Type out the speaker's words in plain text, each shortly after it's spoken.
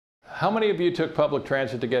How many of you took public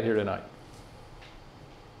transit to get here tonight?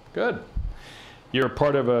 Good. You're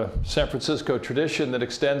part of a San Francisco tradition that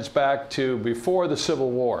extends back to before the Civil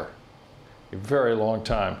War, a very long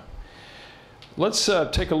time. Let's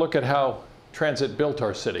take a look at how transit built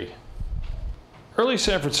our city. Early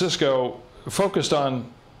San Francisco focused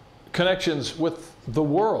on connections with the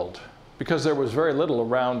world because there was very little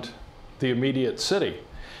around the immediate city.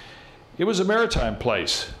 It was a maritime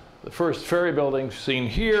place. The first ferry building seen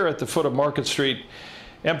here at the foot of Market Street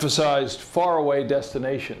emphasized faraway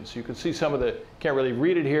destinations. You can see some of the, can't really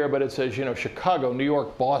read it here, but it says, you know, Chicago, New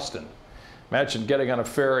York, Boston. Imagine getting on a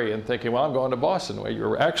ferry and thinking, well, I'm going to Boston. Well,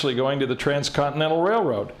 you're actually going to the Transcontinental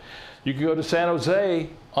Railroad. You could go to San Jose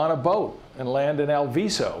on a boat and land in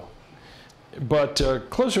Alviso. But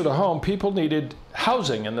closer to home, people needed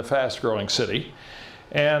housing in the fast-growing city.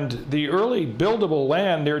 And the early buildable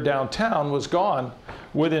land near downtown was gone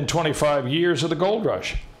within 25 years of the gold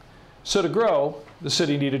rush. So to grow, the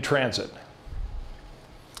city needed transit.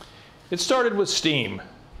 It started with steam.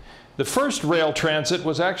 The first rail transit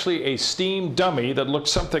was actually a steam dummy that looked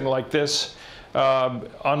something like this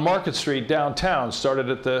on Market Street downtown,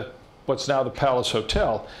 started at what's now the Palace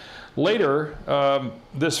Hotel. Later,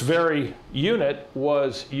 this very unit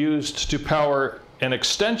was used to power an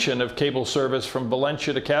extension of cable service from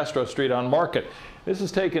Valencia to Castro Street on Market. This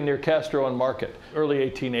is taken near Castro and Market, early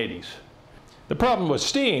 1880s. The problem with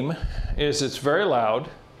steam is it's very loud,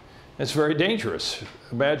 it's very dangerous.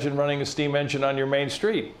 Imagine running a steam engine on your main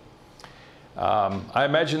street. I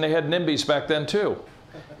imagine they had NIMBYs back then too,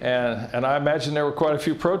 and I imagine there were quite a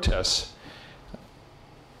few protests.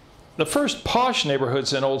 The first posh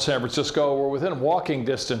neighborhoods in Old San Francisco were within walking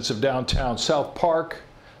distance of downtown. South Park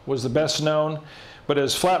was the best known, but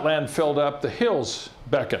as Flatland filled up, the hills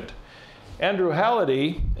beckoned. Andrew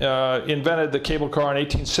Halliday invented the cable car in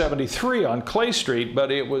 1873 on Clay Street,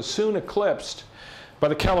 but it was soon eclipsed by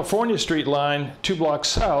the California Street line 2 blocks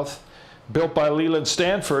south, built by Leland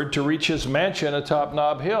Stanford to reach his mansion atop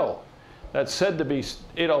Nob Hill. That's said to be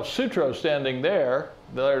Adolf Sutro standing there,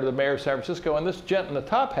 the mayor of San Francisco, and this gent in the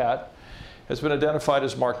top hat has been identified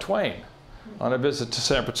as Mark Twain on a visit to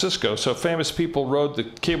San Francisco. So famous people rode the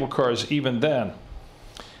cable cars even then.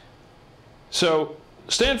 So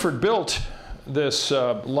Stanford built this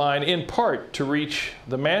line in part to reach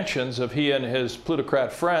the mansions of he and his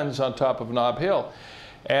plutocrat friends on top of Nob Hill.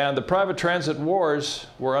 And the private transit wars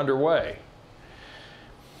were underway.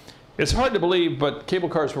 It's hard to believe, but cable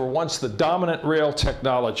cars were once the dominant rail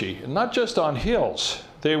technology, and not just on hills.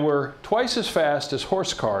 They were twice as fast as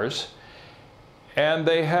horse cars, and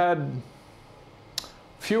they had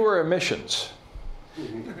fewer emissions.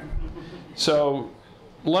 So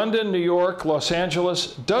London, New York, Los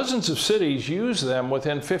Angeles, dozens of cities used them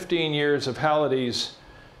within 15 years of Halliday's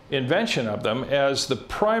invention of them as the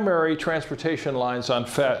primary transportation lines on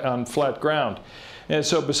flat ground. And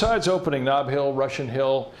so besides opening Nob Hill, Russian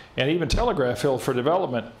Hill, and even Telegraph Hill for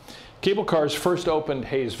development, cable cars first opened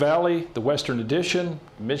Hayes Valley, the Western Addition,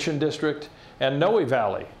 Mission District, and Noe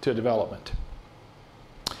Valley to development.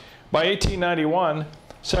 By 1891,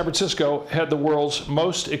 San Francisco had the world's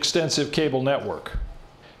most extensive cable network.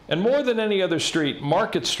 And more than any other street,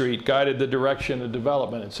 Market Street guided the direction of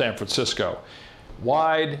development in San Francisco.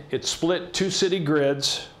 Wide, it split 2 city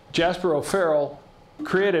grids. Jasper O'Farrell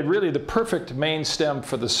created really the perfect main stem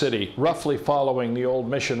for the city, roughly following the old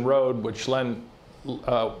Mission Road, which then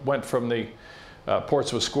went from the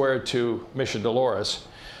Portsmouth Square to Mission Dolores.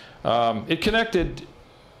 It connected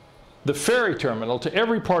the ferry terminal to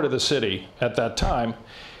every part of the city at that time.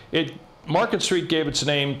 Market Street gave its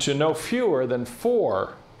name to no fewer than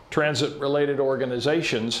 4 transit-related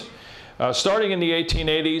organizations, starting in the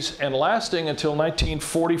 1880s and lasting until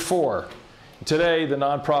 1944. Today, the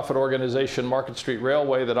nonprofit organization Market Street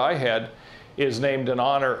Railway that I had is named in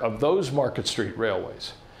honor of those Market Street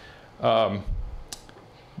railways.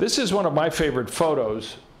 This is one of my favorite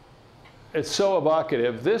photos. It's so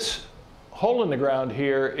evocative. This hole in the ground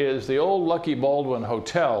here is the old Lucky Baldwin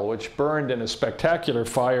Hotel, which burned in a spectacular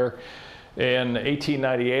fire in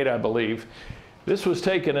 1898, I believe. This was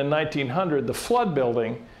taken in 1900. The Flood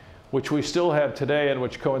Building, which we still have today and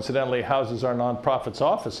which coincidentally houses our nonprofit's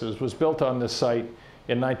offices, was built on this site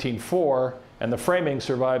in 1904, and the framing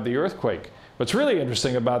survived the earthquake. What's really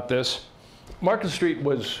interesting about this, Market Street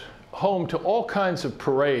was home to all kinds of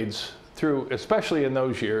parades through, especially in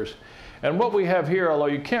those years. And what we have here, although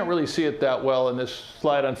you can't really see it that well in this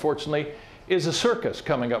slide, unfortunately, is a circus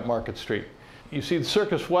coming up Market Street. You see the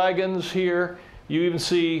circus wagons here. You even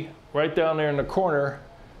see right down there in the corner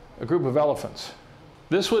a group of elephants.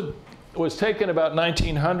 This was taken about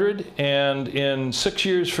 1900, and in 6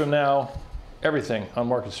 years from now, everything on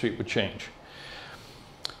Market Street would change.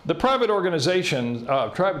 The private organizations,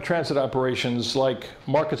 private transit operations like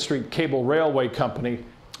Market Street Cable Railway Company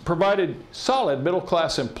provided solid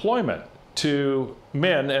middle-class employment to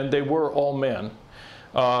men, and they were all men.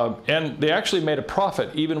 And they actually made a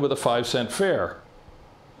profit even with a 5-cent fare.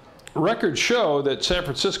 Records show that San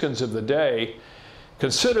Franciscans of the day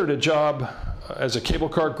considered a job as a cable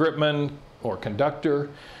car gripman or conductor,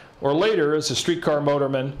 or later as a streetcar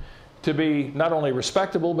motorman, to be not only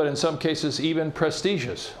respectable, but in some cases even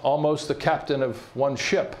prestigious, almost the captain of one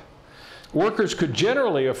ship. Workers could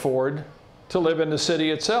generally afford to live in the city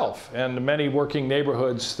itself, and the many working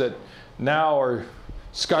neighborhoods that now are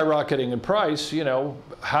skyrocketing in price, you know,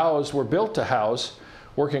 were built to house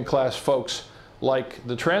working class folks like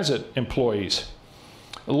the transit employees.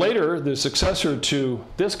 Later, the successor to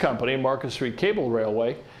this company, Market Street Cable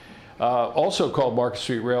Railway, also called Market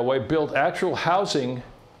Street Railway, built actual housing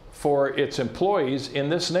for its employees in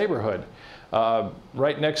this neighborhood,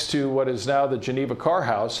 right next to what is now the Geneva Car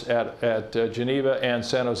House at Geneva and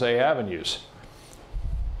San Jose Avenues.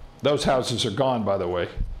 Those houses are gone, by the way.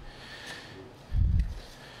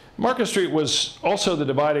 Market Street was also the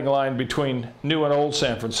dividing line between new and old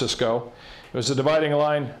San Francisco. It was the dividing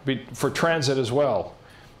line for transit as well.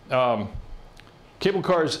 Cable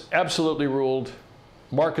cars absolutely ruled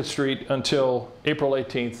Market Street until April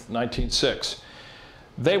 18th, 1906.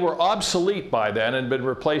 They were obsolete by then and had been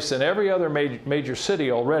replaced in every other major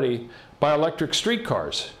city already by electric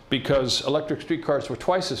streetcars, because electric streetcars were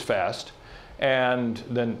twice as fast and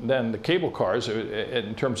than the cable cars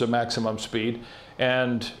in terms of maximum speed,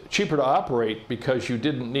 and cheaper to operate because you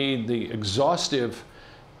didn't need the exhaustive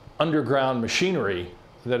underground machinery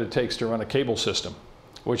that it takes to run a cable system,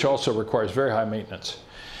 which also requires very high maintenance.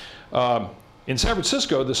 In San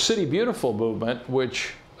Francisco, the City Beautiful movement,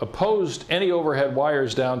 which opposed any overhead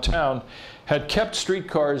wires downtown, had kept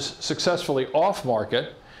streetcars successfully off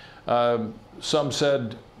market. Some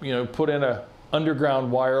said, you know, put in a underground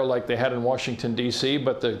wire like they had in Washington, D.C.,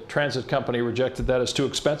 but the transit company rejected that as too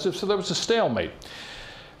expensive, so there was a stalemate.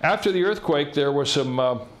 After the earthquake, there were some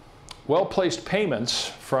well-placed payments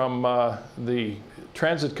from the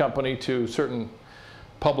transit company to certain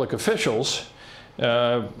public officials,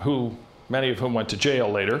 many of whom went to jail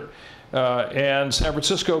later, and San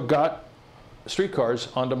Francisco got streetcars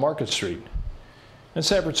onto Market Street. And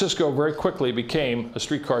San Francisco very quickly became a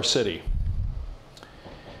streetcar city.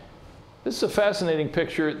 This is a fascinating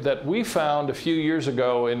picture that we found a few years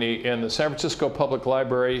ago in the San Francisco Public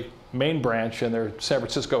Library main branch in their San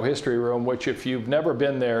Francisco History Room, which, if you've never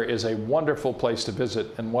been there, is a wonderful place to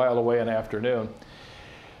visit and while away an afternoon.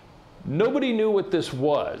 Nobody knew what this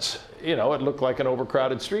was. You know, it looked like an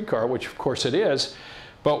overcrowded streetcar, which of course it is.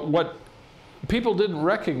 But what people didn't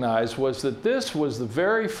recognize was that this was the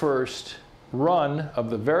very first run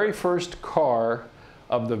of the very first car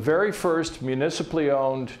of the very first municipally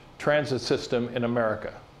owned transit system in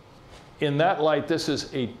America. In that light, this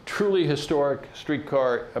is a truly historic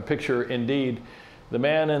streetcar picture indeed. The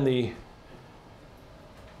man in the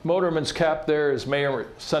motorman's cap there is Mayor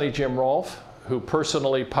Sonny Jim Rolfe, who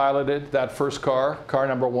personally piloted that first car, car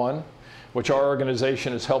number 1, which our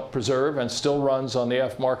organization has helped preserve and still runs on the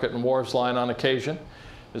F Market and Wharves line on occasion.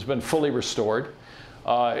 It's been fully restored.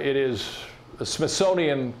 It is a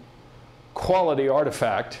Smithsonian quality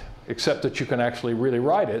artifact, except that you can actually really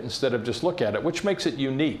ride it instead of just look at it, which makes it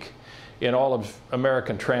unique in all of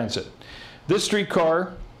American transit. This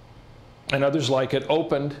streetcar and others like it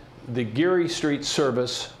opened the Geary Street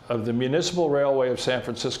service of the Municipal Railway of San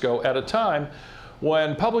Francisco at a time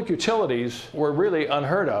when public utilities were really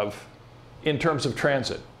unheard of in terms of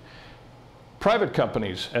transit. Private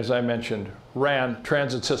companies, as I mentioned, ran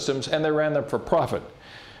transit systems, and they ran them for profit.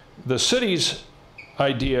 The city's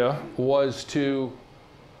idea was to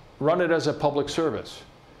run it as a public service,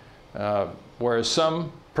 whereas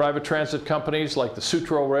some private transit companies, like the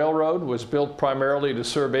Sutro Railroad, was built primarily to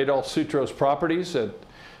serve Adolph Sutro's properties at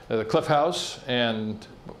the Cliff House and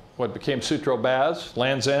what became Sutro Baths,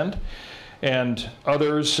 Land's End, and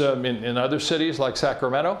others in other cities like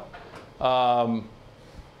Sacramento.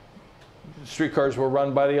 Streetcars were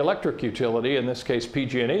run by the electric utility, in this case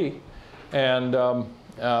PG&E, and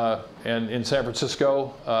in San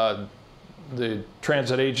Francisco, the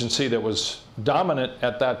transit agency that was dominant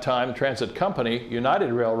at that time, transit company,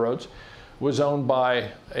 United Railroads, was owned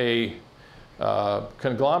by a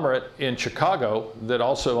conglomerate in Chicago that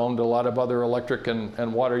also owned a lot of other electric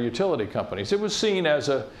and water utility companies. It was seen as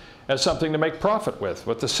something to make profit with,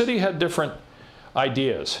 but the city had different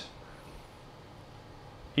ideas.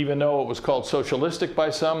 Even though it was called socialistic by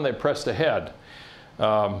some, they pressed ahead.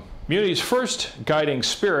 Muni's first guiding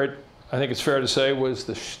spirit I think it's fair to say, was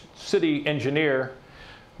the city engineer,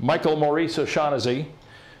 Michael Maurice O'Shaughnessy,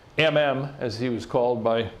 MM, as he was called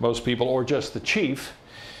by most people, or just the chief.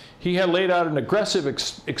 He had laid out an aggressive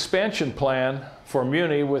expansion plan for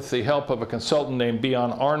Muni with the help of a consultant named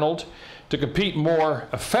Beon Arnold to compete more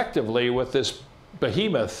effectively with this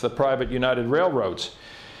behemoth, the private United Railroads.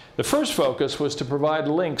 The first focus was to provide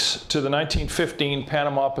links to the 1915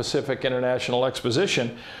 Panama Pacific International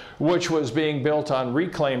Exposition, which was being built on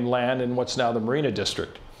reclaimed land in what's now the Marina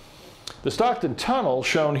District. The Stockton Tunnel,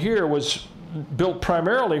 shown here, was built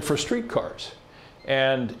primarily for streetcars,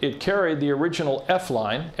 and it carried the original F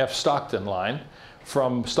line, F Stockton line,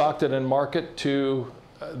 from Stockton and Market to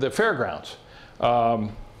the fairgrounds.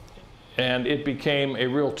 And it became a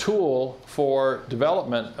real tool for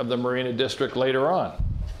development of the Marina District later on.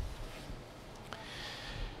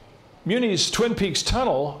 Muni's Twin Peaks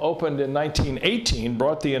Tunnel, opened in 1918,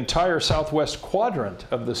 brought the entire southwest quadrant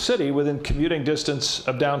of the city within commuting distance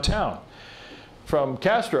of downtown. From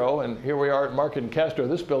Castro, and here we are at Market and Castro,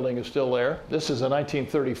 this building is still there. This is a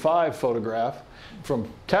 1935 photograph.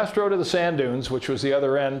 From Castro to the sand dunes, which was the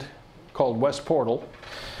other end, called West Portal,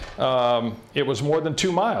 it was more than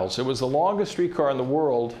 2 miles. It was the longest streetcar in the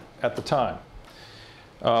world at the time.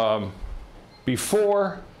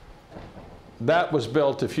 Before that was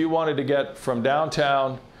built, if you wanted to get from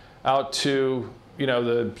downtown out to, you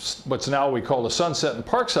know, what's now we call the Sunset and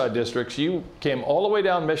Parkside districts, you came all the way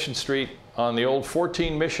down Mission Street on the old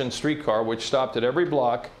 14 Mission streetcar, which stopped at every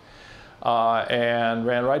block and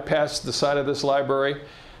ran right past the side of this library,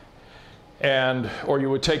 or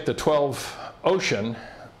you would take the 12 Ocean,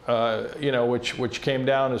 you know, which came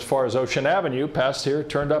down as far as Ocean Avenue, passed here,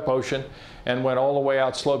 turned up Ocean, and went all the way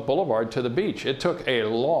out Sloat Boulevard to the beach. It took a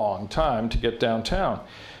long time to get downtown.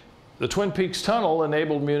 The Twin Peaks Tunnel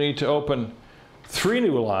enabled Muni to open 3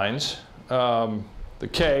 new lines, the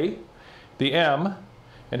K, the M,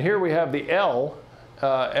 and here we have the L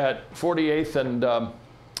at 48th and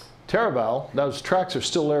Taraval. Those tracks are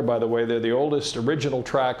still there, by the way. They're the oldest original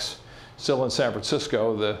tracks still in San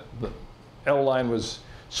Francisco. The L line was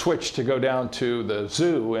switched to go down to the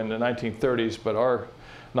zoo in the 1930s, but our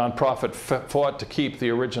nonprofit fought to keep the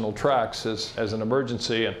original tracks as an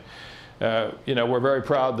emergency. And you know, we're very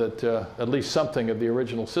proud that at least something of the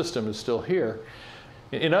original system is still here.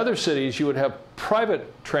 In other cities, you would have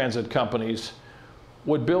private transit companies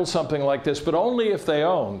would build something like this, but only if they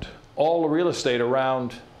owned all the real estate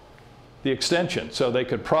around the extension, so they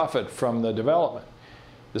could profit from the development.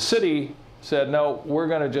 The city said, no, we're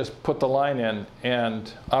going to just put the line in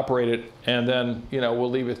and operate it, and then, you know, we'll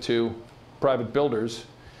leave it to private builders.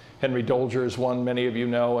 Henry Dolger is one many of you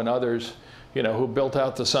know, and others, you know, who built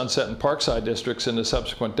out the Sunset and Parkside districts in the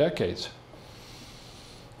subsequent decades.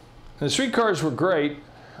 And the streetcars were great,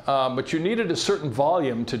 but you needed a certain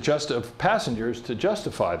volume of passengers to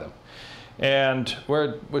justify them. And where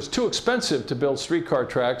it was too expensive to build streetcar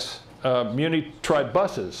tracks, Muni tried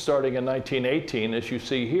buses starting in 1918, as you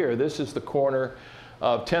see here. This is the corner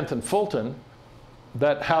of 10th and Fulton.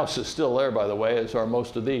 That house is still there, by the way, as are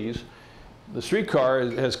most of these. The streetcar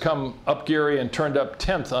has come up Geary and turned up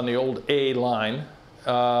 10th on the old A line,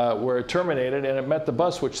 where it terminated, and it met the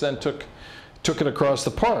bus, which then took it across the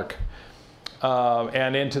park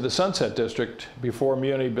and into the Sunset District before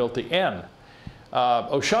Muni built the N.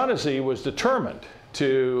 O'Shaughnessy was determined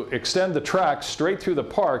to extend the tracks straight through the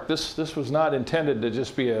park. This was not intended to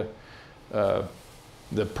just be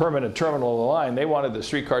the permanent terminal of the line. They wanted the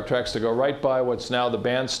streetcar tracks to go right by what's now the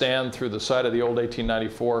bandstand through the side of the old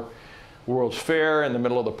 1894 World's Fair in the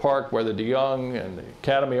middle of the park where the De Young and the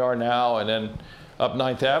Academy are now, and then up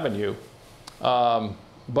 9th Avenue.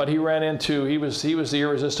 But he ran into, he was the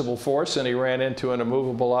irresistible force, and he ran into an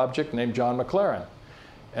immovable object named John McLaren.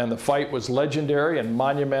 And the fight was legendary and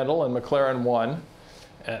monumental, and McLaren won.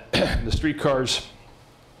 The streetcars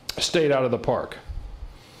stayed out of the park.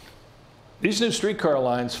 These new streetcar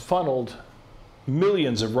lines funneled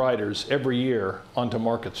millions of riders every year onto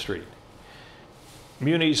Market Street.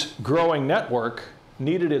 Muni's growing network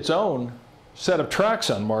needed its own set of tracks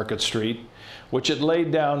on Market Street, which it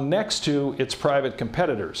laid down next to its private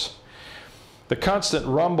competitors. The constant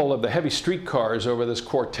rumble of the heavy streetcars over this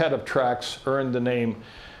quartet of tracks earned the name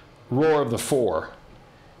Roar of the Four.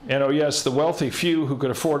 And oh yes, the wealthy few who could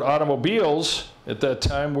afford automobiles at that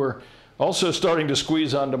time were also starting to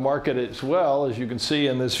squeeze onto Market as well, as you can see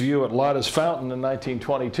in this view at Lotta's Fountain in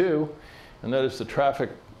 1922. And notice the traffic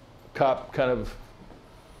cop kind of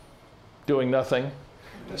doing nothing,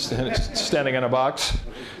 standing in a box.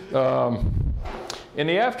 In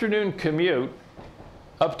the afternoon commute,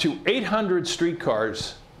 up to 800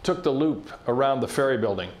 streetcars took the loop around the ferry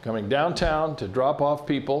building, coming downtown to drop off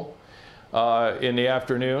people in the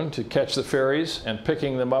afternoon to catch the ferries and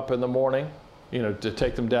picking them up in the morning, you know, to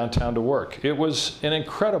take them downtown to work. It was an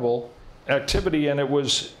incredible activity, and it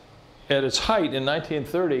was at its height in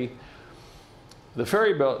 1930. The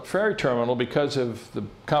ferry terminal, because of the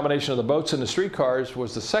combination of the boats and the streetcars,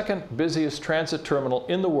 was the second busiest transit terminal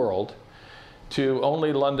in the world to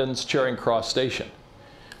only London's Charing Cross station.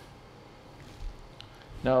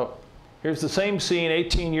 Now, here's the same scene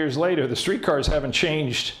 18 years later. The streetcars haven't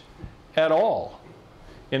changed at all.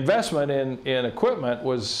 Investment in equipment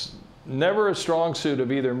was never a strong suit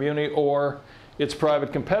of either Muni or its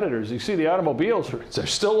private competitors. You see the automobiles, they're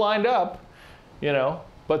still lined up, you know,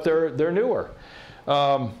 but they're newer.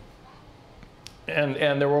 And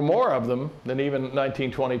there were more of them than even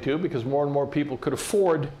 1922 because more and more people could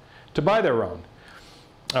afford to buy their own.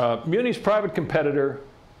 Muni's private competitor,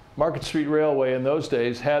 Market Street Railway, in those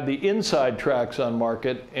days had the inside tracks on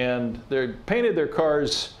Market, and they painted their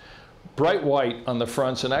cars bright white on the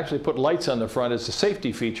fronts and actually put lights on the front as a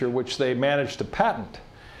safety feature, which they managed to patent.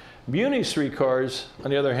 Muni's streetcars,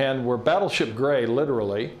 on the other hand, were battleship gray,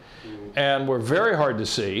 literally, and were very hard to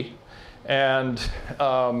see. And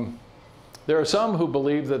there are some who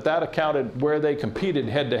believe that that accounted where they competed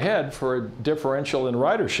head-to-head for a differential in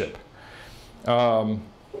ridership. But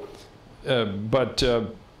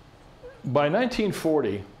by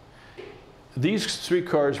 1940, these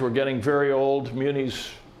streetcars were getting very old. Muni's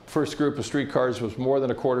first group of streetcars was more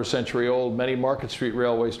than a quarter century old. Many Market Street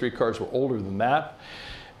Railway streetcars were older than that.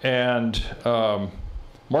 And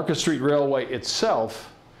Market Street Railway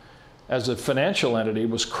itself, as a financial entity,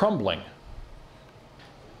 was crumbling.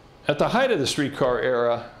 At the height of the streetcar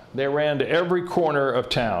era, they ran to every corner of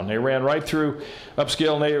town. They ran right through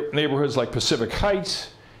upscale neighborhoods like Pacific Heights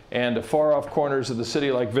and to far-off corners of the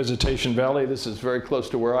city like Visitation Valley. This is very close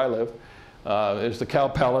to where I live. There's the Cow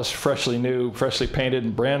Palace, freshly new, freshly painted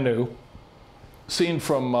and brand new, seen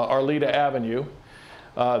from Arleta Avenue.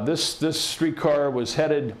 This streetcar was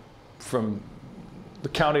headed from the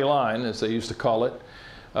county line, as they used to call it,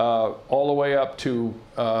 all the way up to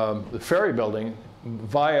the ferry building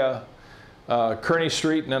via Kearny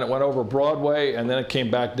Street, and then it went over Broadway, and then it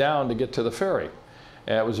came back down to get to the ferry.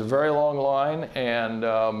 And it was a very long line, and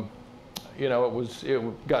you know,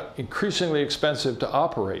 it got increasingly expensive to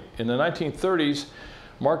operate. In the 1930s,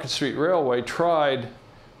 Market Street Railway tried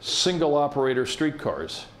single operator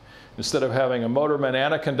streetcars. Instead of having a motorman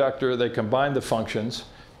and a conductor, they combined the functions.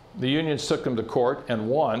 The unions took them to court and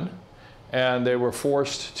won, and they were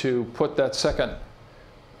forced to put that second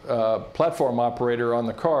platform operator on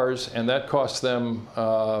the cars, and that cost them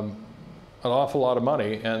an awful lot of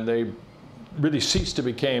money, and they really ceased to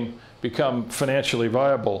become financially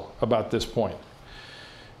viable about this point.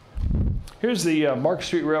 Here's the Market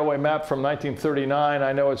Street Railway map from 1939.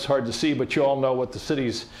 I know it's hard to see, but you all know what the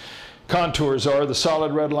city's contours are. The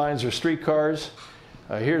solid red lines are streetcars.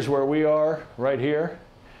 Here's where we are, right here.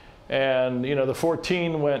 And you know, the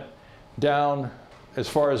 14 went down as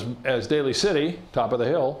far as Daly City, top of the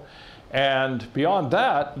hill. And beyond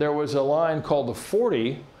that, there was a line called the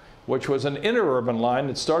 40, which was an interurban line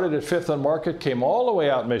that started at 5th and Market, came all the way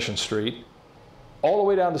out Mission Street, all the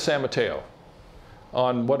way down to San Mateo,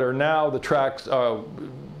 on what are now the tracks. You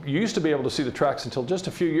used to be able to see the tracks until just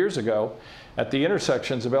a few years ago at the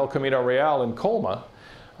intersections of El Camino Real and Colma,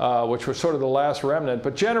 which was sort of the last remnant.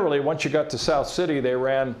 But generally, once you got to South City, they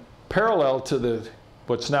ran parallel to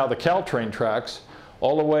what's now the Caltrain tracks,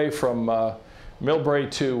 all the way from Millbrae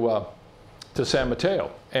to San Mateo.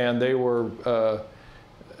 And they were,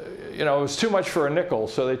 you know, it was too much for a nickel,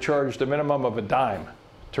 so they charged a minimum of a dime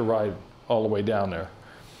to ride all the way down there.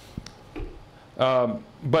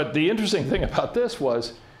 But the interesting thing about this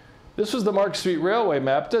was the Market Street Railway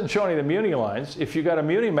map. It doesn't show any of the Muni lines. If you got a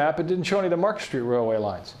Muni map, it didn't show any of the Market Street Railway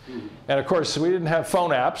lines. And of course, we didn't have phone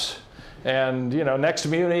apps and, you know, Next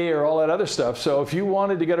Muni or all that other stuff. So if you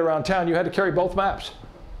wanted to get around town, you had to carry both maps.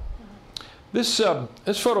 This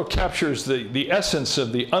photo captures the essence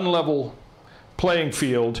of the unlevel playing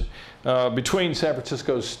field between San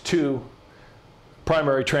Francisco's two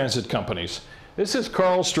primary transit companies. This is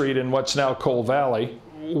Carl Street in what's now Cole Valley,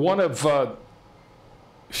 one of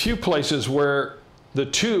few places where the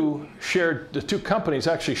two companies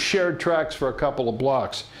actually shared tracks for a couple of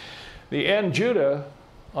blocks. The N Judah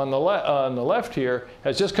on the left here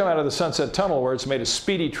has just come out of the Sunset Tunnel, where it's made a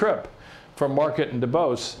speedy trip from Market and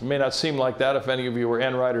DuBose. It may not seem like that if any of you are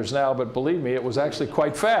N riders now, but believe me, it was actually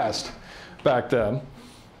quite fast back then.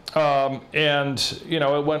 And you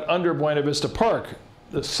know, it went under Buena Vista Park.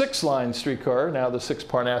 The 6-line streetcar, now the 6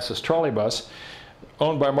 Parnassus trolley bus,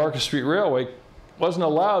 owned by Market Street Railway, wasn't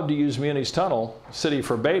allowed to use Muni's tunnel. The city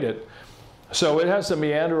forbade it. So it has to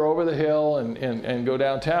meander over the hill and go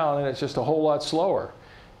downtown, and it's just a whole lot slower.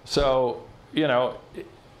 So, you know,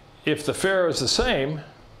 if the fare is the same,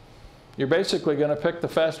 you're basically going to pick the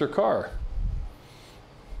faster car.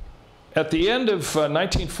 At the end of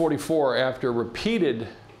 1944, after repeated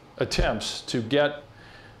attempts to get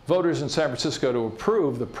voters in San Francisco to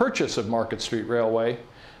approve the purchase of Market Street Railway,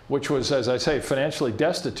 which was, as I say, financially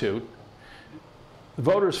destitute, the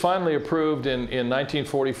voters finally approved in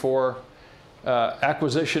 1944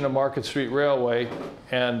 acquisition of Market Street Railway,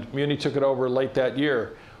 and Muni took it over late that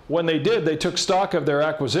year. When they did, they took stock of their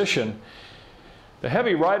acquisition. The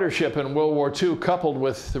heavy ridership in World War II, coupled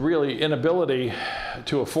with the really inability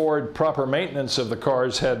to afford proper maintenance of the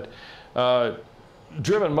cars, had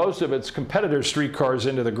driven most of its competitor streetcars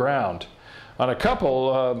into the ground. On a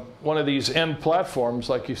couple, one of these end platforms,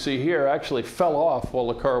 like you see here, actually fell off while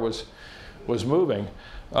the car was moving.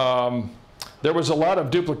 There was a lot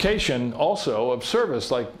of duplication also of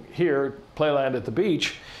service, like here, Playland at the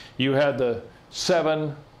Beach. You had the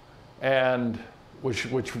 7, and which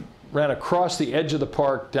ran across the edge of the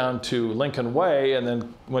park down to Lincoln Way, and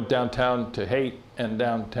then went downtown to Haight and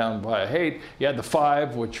downtown via Haight. You had the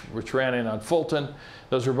 5, which ran in on Fulton.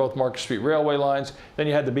 Those were both Market Street Railway lines. Then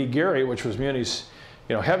you had the B. Geary, which was Muni's,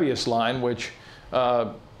 you know, heaviest line, which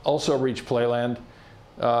also reached Playland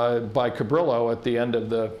by Cabrillo at the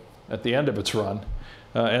end of its run,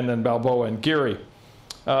 and then Balboa and Geary.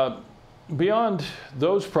 Beyond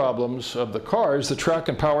those problems of the cars, the track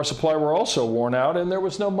and power supply were also worn out, and there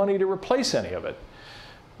was no money to replace any of it.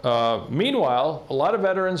 Meanwhile, a lot of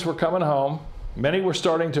veterans were coming home. Many were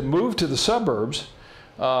starting to move to the suburbs.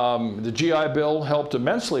 The GI Bill helped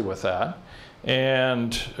immensely with that.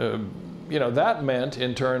 And you know, that meant,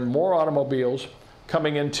 in turn, more automobiles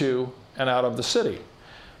coming into and out of the city.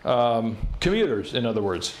 Commuters, in other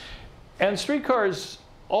words. And streetcars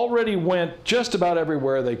already went just about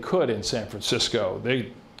everywhere they could in San Francisco.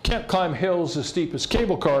 They can't climb hills as steep as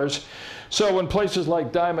cable cars, so when places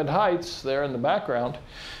like Diamond Heights, there in the background,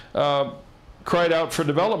 cried out for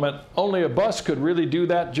development, only a bus could really do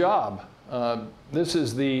that job. This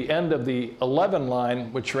is the end of the 11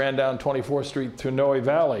 line, which ran down 24th Street through Noe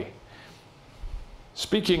Valley.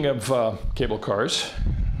 Speaking of cable cars,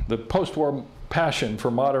 the post-war passion for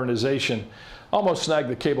modernization almost snagged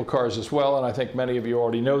the cable cars as well, and I think many of you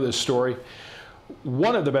already know this story.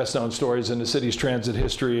 One of the best known stories in the city's transit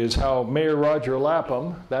history is how Mayor Roger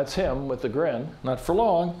Lapham, that's him with the grin, not for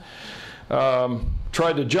long,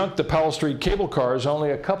 tried to junk the Powell Street cable cars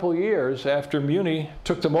only a couple years after Muni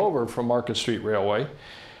took them over from Market Street Railway.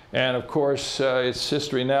 And of course, it's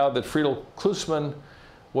history now that Friedel Klusman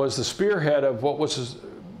was the spearhead of what was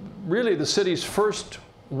really the city's first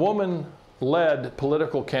woman-led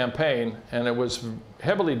political campaign, and it was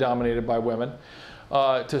heavily dominated by women,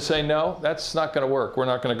 to say, no, that's not going to work. We're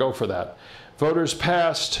not going to go for that. Voters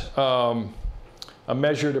passed a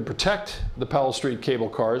measure to protect the Powell Street cable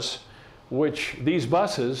cars, which these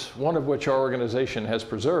buses, one of which our organization has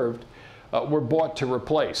preserved, were bought to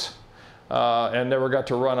replace, and never got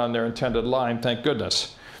to run on their intended line, thank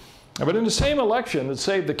goodness. But in the same election that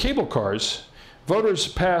saved the cable cars, voters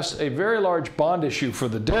passed a very large bond issue for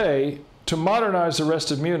the day to modernize the rest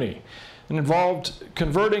of Muni. It involved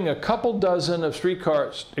converting a couple dozen of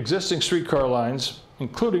existing streetcar lines,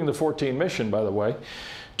 including the 14 Mission, by the way,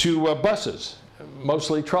 to buses,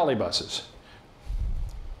 mostly trolley buses.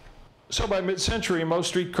 So by mid-century, most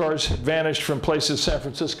streetcars had vanished from places San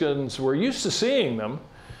Franciscans were used to seeing them,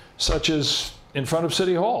 such as in front of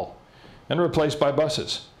City Hall, and replaced by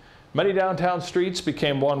buses. Many downtown streets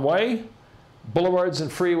became one-way. Boulevards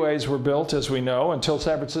and freeways were built, as we know, until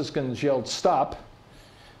San Franciscans yelled stop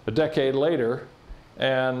a decade later,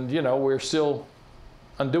 and you know, we're still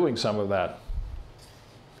undoing some of that.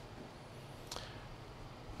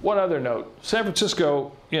 One other note, San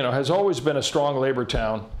Francisco, you know, has always been a strong labor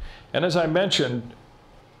town, and as I mentioned,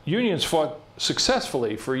 unions fought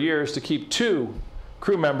successfully for years to keep 2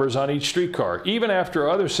 crew members on each streetcar, even after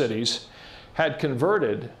other cities had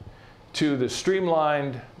converted to the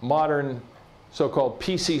streamlined, modern, so-called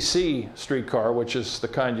PCC streetcar, which is the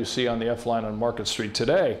kind you see on the F line on Market Street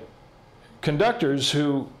today. Conductors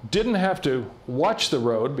who didn't have to watch the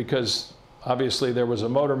road, because obviously there was a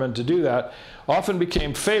motorman to do that, often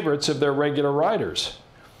became favorites of their regular riders.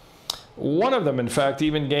 One of them, in fact,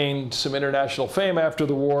 even gained some international fame after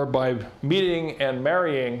the war by meeting and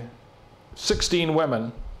marrying 16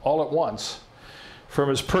 women all at once from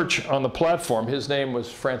his perch on the platform. His name was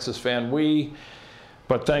Francis Van Wee,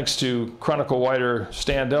 but thanks to Chronicle writer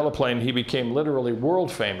Stan Delaplane, he became literally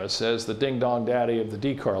world famous as the ding-dong daddy of the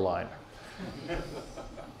D-car line.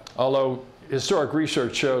 Although historic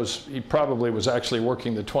research shows he probably was actually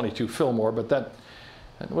working the 22 Fillmore, but that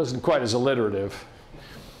wasn't quite as alliterative.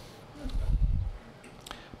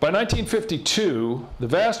 By 1952, the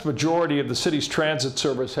vast majority of the city's transit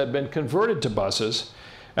service had been converted to buses,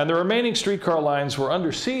 and the remaining streetcar lines were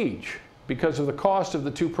under siege because of the cost of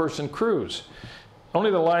the two-person crews. Only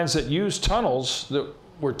the lines that used tunnels that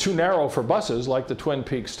were too narrow for buses, like the Twin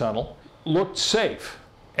Peaks Tunnel, looked safe.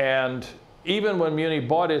 And even when Muni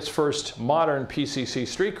bought its first modern PCC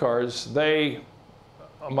streetcars, they,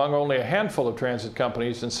 among only a handful of transit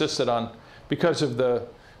companies, insisted on, because of the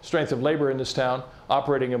strength of labor in this town,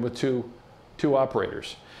 operating them with two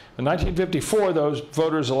operators. In 1954, those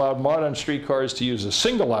voters allowed modern streetcars to use a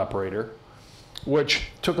single operator, which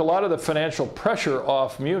took a lot of the financial pressure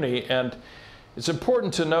off Muni. And it's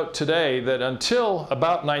important to note today that until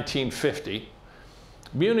about 1950,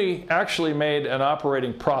 Muni actually made an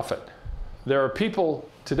operating profit. There are people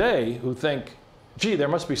today who think, gee, there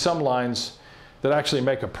must be some lines that actually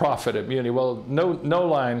make a profit at Muni. Well, no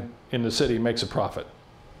line in the city makes a profit.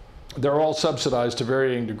 They're all subsidized to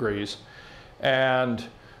varying degrees. And,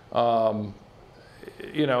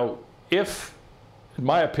 you know, if, in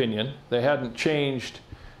my opinion, they hadn't changed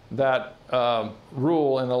that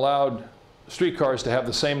rule and allowed streetcars to have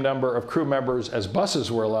the same number of crew members as buses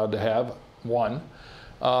were allowed to have,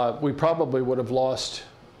 we probably would have lost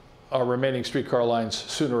our remaining streetcar lines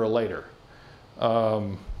sooner or later.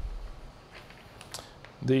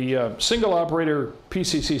 The single operator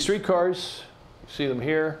PCC streetcars, you see them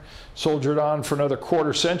here, soldiered on for another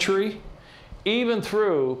quarter century, even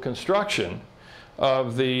through construction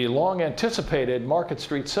of the long anticipated Market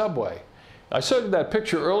Street subway. I showed you that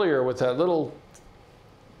picture earlier with that little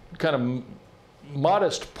kind of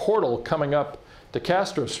modest portal coming up to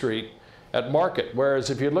Castro Street at Market, whereas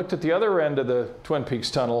if you looked at the other end of the Twin Peaks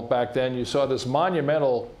Tunnel back then, you saw this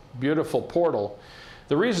monumental, beautiful portal.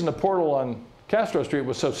 The reason the portal on Castro Street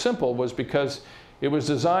was so simple was because it was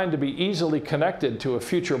designed to be easily connected to a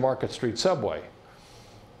future Market Street subway.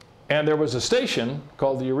 And there was a station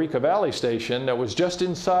called the Eureka Valley Station that was just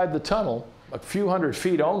inside the tunnel, a few hundred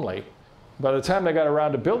feet only. By the time they got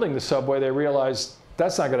around to building the subway, they realized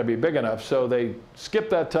that's not going to be big enough, so they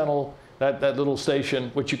skipped that tunnel, that little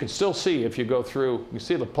station, which you can still see if you go through. You can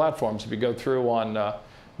see the platforms if you go through on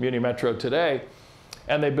Muni Metro today.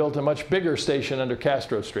 And they built a much bigger station under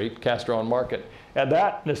Castro Street, Castro and Market. And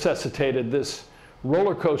that necessitated this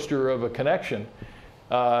roller coaster of a connection.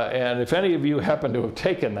 And if any of you happen to have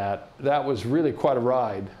taken that, that was really quite a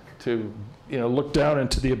ride to, you know, look down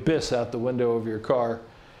into the abyss out the window of your car.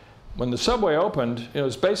 When the subway opened, it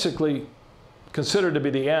was basically considered to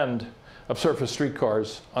be the end of surface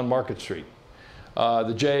streetcars on Market Street.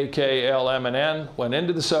 The J, K, L, M, and N went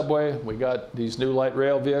into the subway. We got these new light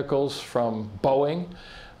rail vehicles from Boeing,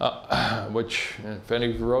 which, if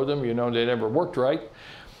any of you rode them, you know they never worked right.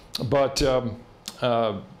 But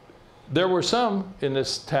there were some in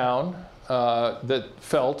this town that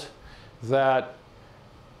felt that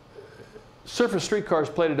surface streetcars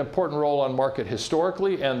played an important role on Market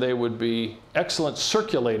historically, and they would be excellent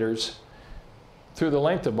circulators through the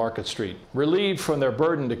length of Market Street, relieved from their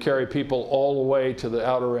burden to carry people all the way to the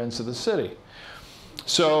outer ends of the city.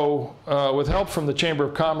 So with help from the Chamber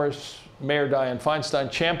of Commerce, Mayor Dianne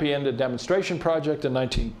Feinstein championed a demonstration project in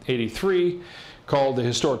 1983 called the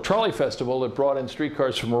Historic Trolley Festival that brought in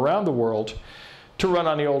streetcars from around the world to run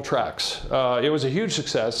on the old tracks. It was a huge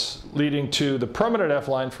success, leading to the permanent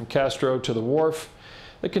F-line from Castro to the wharf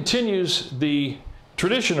that continues the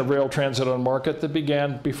tradition of rail transit on Market that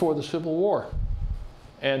began before the Civil War.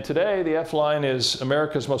 And today, the F-line is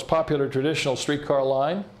America's most popular traditional streetcar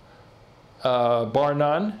line, bar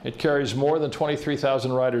none. It carries more than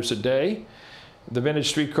 23,000 riders a day. The vintage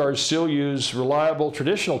streetcars still use reliable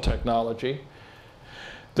traditional technology.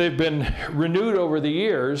 They've been renewed over the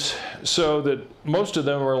years so that most of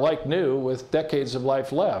them are like new with decades of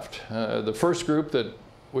life left. The first group that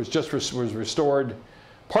was restored,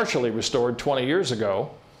 partially restored 20 years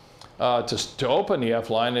ago, to open the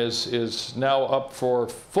F-line is now up for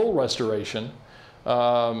full restoration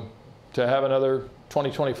to have another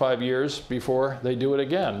 20, 25 years before they do it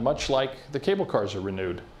again, much like the cable cars are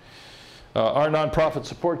renewed. Our nonprofit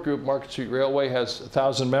support group, Market Street Railway, has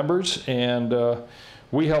 1,000 members, and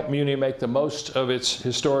we help Muni make the most of its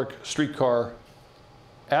historic streetcar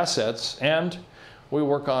assets, and we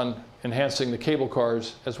work on enhancing the cable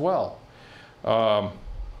cars as well.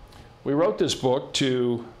 We wrote this book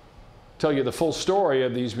to tell you the full story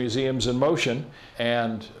of these museums in motion,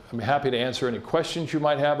 and I'm happy to answer any questions you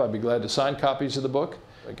might have. I'd be glad to sign copies of the book.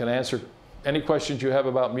 I can answer any questions you have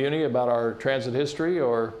about Muni, about our transit history,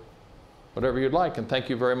 or whatever you'd like, and thank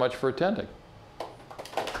you very much for attending.